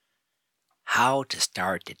How to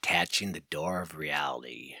start detaching the door of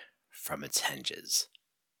reality from its hinges.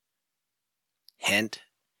 Hint,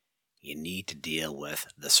 you need to deal with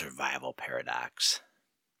the survival paradox.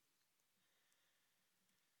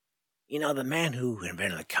 The man who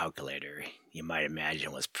invented the calculator, you might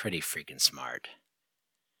imagine, was pretty freaking smart.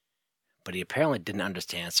 But he apparently didn't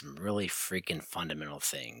understand some really freaking fundamental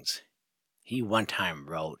things. He one time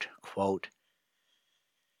wrote, quote,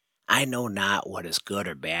 "I know not what is good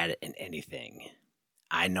or bad in anything.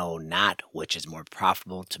 I know not which is more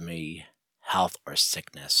profitable to me, health or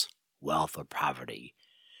sickness, wealth or poverty,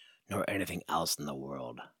 nor anything else in the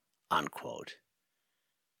world." Unquote.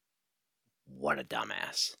 What a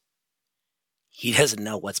dumbass. He doesn't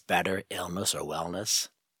know what's better, illness or wellness.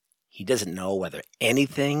 He doesn't know whether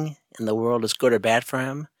anything in the world is good or bad for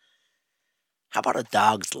him. How about a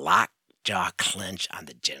dog's lockjaw clench on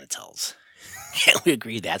the genitals? Can we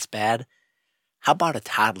agree that's bad? How about a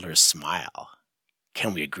toddler's smile?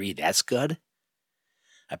 Can we agree that's good?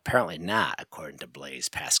 Apparently not, according to Blaise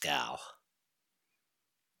Pascal.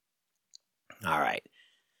 All right.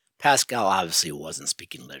 Pascal obviously wasn't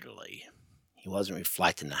speaking literally. He wasn't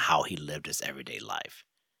reflecting on how he lived his everyday life.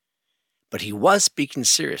 But he was speaking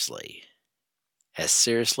seriously as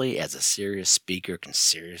a serious speaker can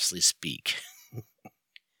seriously speak.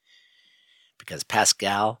 Because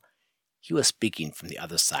Pascal, he was speaking from the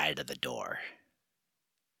other side of the door.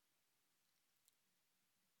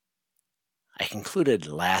 I concluded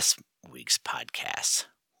last week's podcast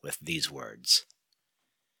with these words.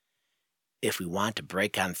 If we want to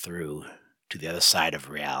break on through to the other side of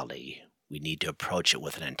reality, we need to approach it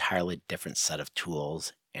with an entirely different set of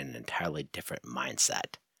tools and an entirely different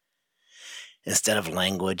mindset. Instead of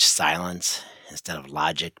language, silence. Instead of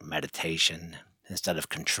logic, meditation. Instead of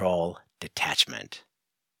control, detachment.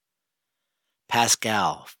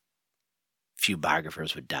 Pascal, few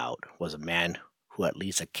biographers would doubt, was a man who at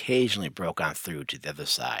least occasionally broke on through to the other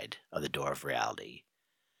side of the door of reality.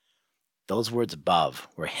 Those words above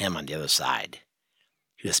were him on the other side.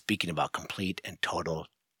 He was speaking about complete and total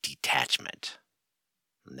detachment.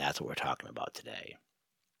 And that's what we're talking about today.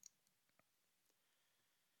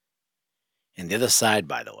 And the other side,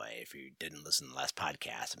 by the way, if you didn't listen to the last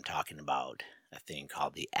podcast, I'm talking about a thing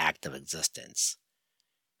called the act of existence.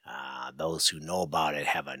 Those who know about it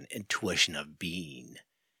have an intuition of being.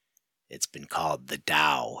 It's been called the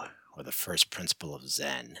Tao, or the first principle of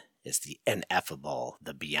Zen. It's the ineffable,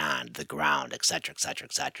 the beyond, the ground, etc., etc.,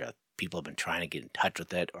 etc. People have been trying to get in touch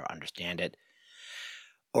with it or understand it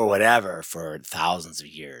or whatever for thousands of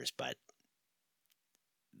years. But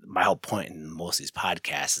my whole point in most of these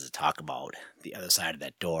podcasts is to talk about the other side of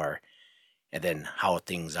that door and then how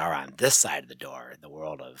things are on this side of the door, the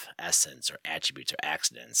world of essence or attributes or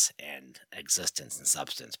accidents and existence and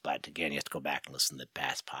substance. But again, you have to go back and listen to the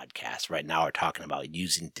past podcasts. Right now, we're talking about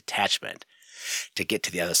using detachment to get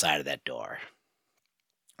to the other side of that door.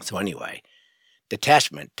 So anyway,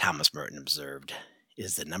 detachment, Thomas Merton observed,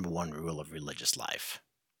 is the number one rule of religious life.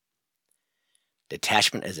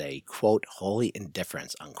 Detachment is a, quote, holy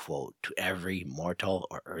indifference, unquote, to every mortal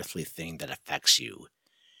or earthly thing that affects you.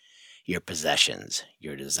 Your possessions,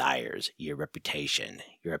 your desires, your reputation,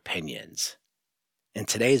 your opinions. In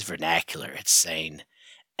today's vernacular, it's saying,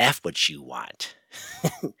 F what you want.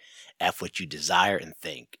 F what you desire and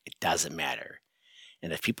think. It doesn't matter.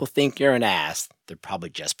 And if people think you're an ass, they're probably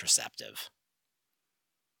just perceptive.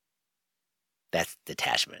 That's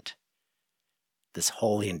detachment. This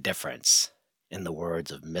holy indifference, in the words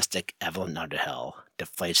of mystic Evelyn Underhill,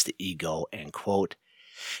 deflates the ego and, quote,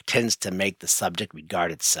 tends to make the subject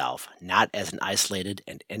regard itself not as an isolated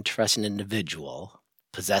and interesting individual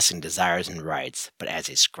possessing desires and rights, but as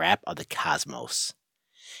a scrap of the cosmos,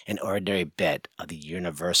 an ordinary bit of the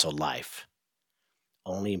universal life,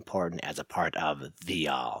 only important as a part of the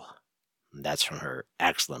all. And that's from her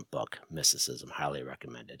excellent book, Mysticism, highly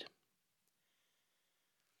recommended.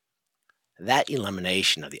 That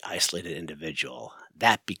elimination of the isolated individual,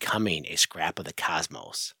 that becoming a scrap of the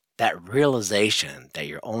cosmos, that realization that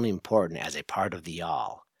you're only important as a part of the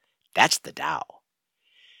all, that's the Tao.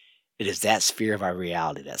 It is that sphere of our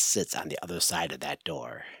reality that sits on the other side of that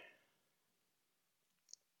door.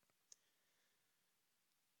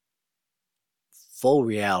 Full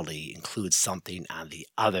reality includes something on the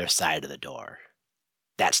other side of the door.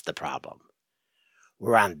 That's the problem.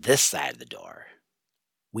 We're on this side of the door.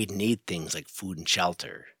 We need things like food and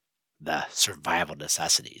shelter, the survival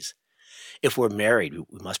necessities. If we're married,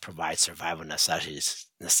 we must provide survival necessities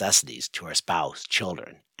to our spouse,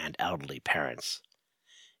 children, and elderly parents.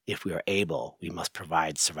 If we are able, we must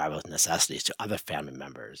provide survival necessities to other family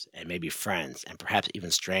members and maybe friends and perhaps even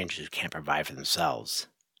strangers who can't provide for themselves.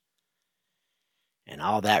 And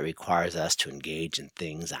all that requires us to engage in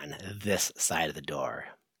things on this side of the door.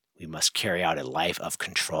 We must carry out a life of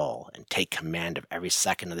control and take command of every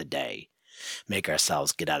second of the day. Make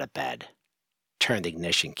ourselves get out of bed, turn the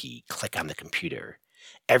ignition key, click on the computer.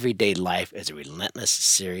 Everyday life is a relentless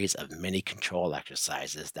series of mini control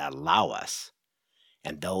exercises that allow us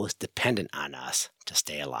and those dependent on us to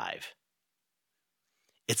stay alive.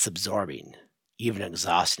 It's absorbing, even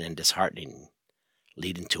exhausting and disheartening,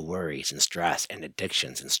 leading to worries and stress and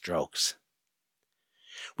addictions and strokes.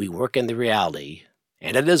 We work in the reality,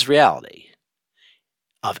 and it is reality,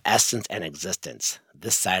 of essence and existence,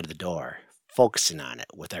 this side of the door, focusing on it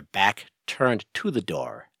with our back turned to the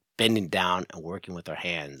door, bending down and working with our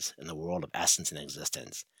hands in the world of essence and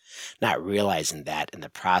existence, not realizing that in the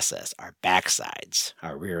process our backsides,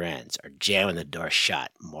 our rear ends, are jamming the door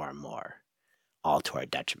shut more and more, all to our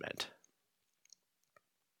detriment.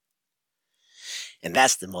 And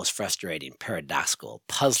that's the most frustrating, paradoxical,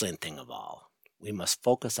 puzzling thing of all. We must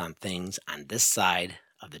focus on things on this side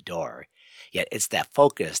of the door, yet it's that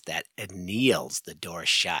focus that anneals the door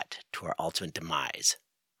shut to our ultimate demise,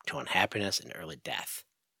 to unhappiness and early death.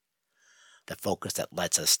 The focus that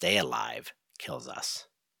lets us stay alive kills us.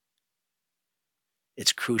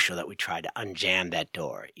 It's crucial that we try to unjam that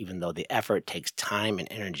door, even though the effort takes time and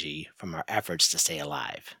energy from our efforts to stay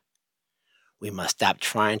alive. We must stop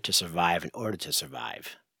trying to survive in order to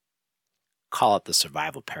survive. Call it the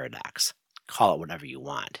survival paradox. Call it whatever you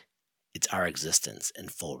want. It's our existence in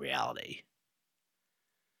full reality.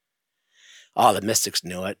 All the mystics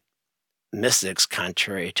knew it. Mystics,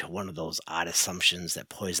 contrary to one of those odd assumptions that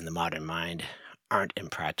poison the modern mind, aren't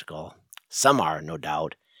impractical. Some are, no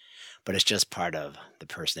doubt, but it's just part of their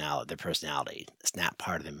personality. It's not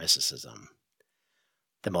part of their mysticism.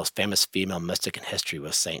 The most famous female mystic in history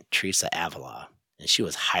was Saint Teresa Avila, and she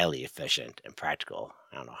was highly efficient and practical.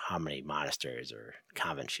 I don't know how many monasteries or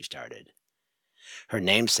convents she started. Her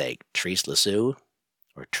namesake, Therese Lisieux,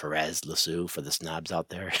 or Therese Lisieux for the snobs out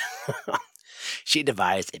there, she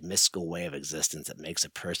devised a mystical way of existence that makes a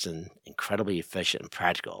person incredibly efficient and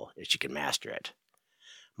practical if she can master it.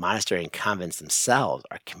 Monasteries and convents themselves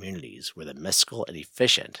are communities where the mystical and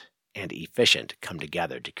efficient come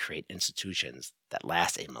together to create institutions that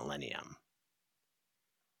last a millennium.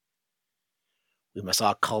 We must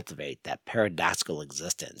all cultivate that paradoxical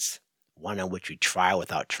existence, one in which we try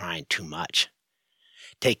without trying too much,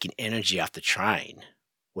 taking energy off the trying.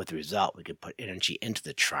 With the result, we can put energy into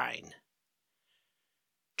the trying.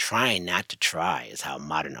 Trying not to try is how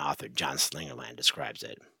modern author John Slingerland describes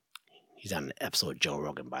it. He's on an episode of Joe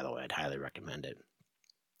Rogan, by the way. I'd highly recommend it.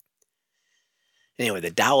 Anyway,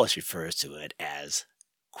 the Taoist refers to it as,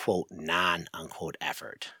 quote, non-unquote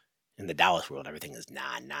effort. In the Taoist world, everything is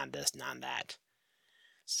non this, non that.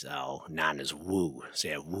 So non is wu. So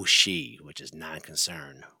you have wu shi, which is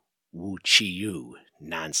non-concern. Wu chi yu,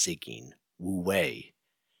 non-seeking. Wu wei,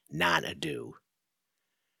 non-ado.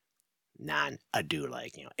 Non-ado,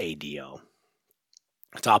 like, ADO.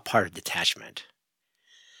 It's all part of detachment.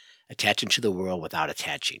 Attaching to the world without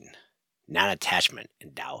attaching. Non-attachment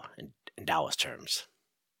in Taoist terms.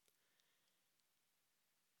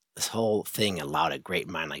 This whole thing allowed a great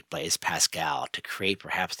mind like Blaise Pascal to create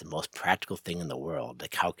perhaps the most practical thing in the world, the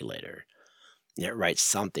calculator. And it writes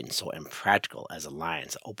something so impractical as a line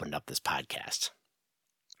that opened up this podcast.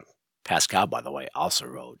 Pascal, by the way, also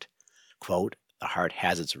wrote, quote, "The heart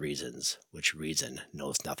has its reasons, which reason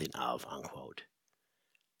knows nothing of," unquote.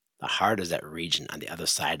 The heart is that region on the other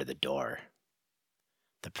side of the door.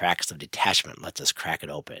 The practice of detachment lets us crack it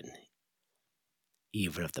open,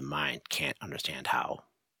 even if the mind can't understand how.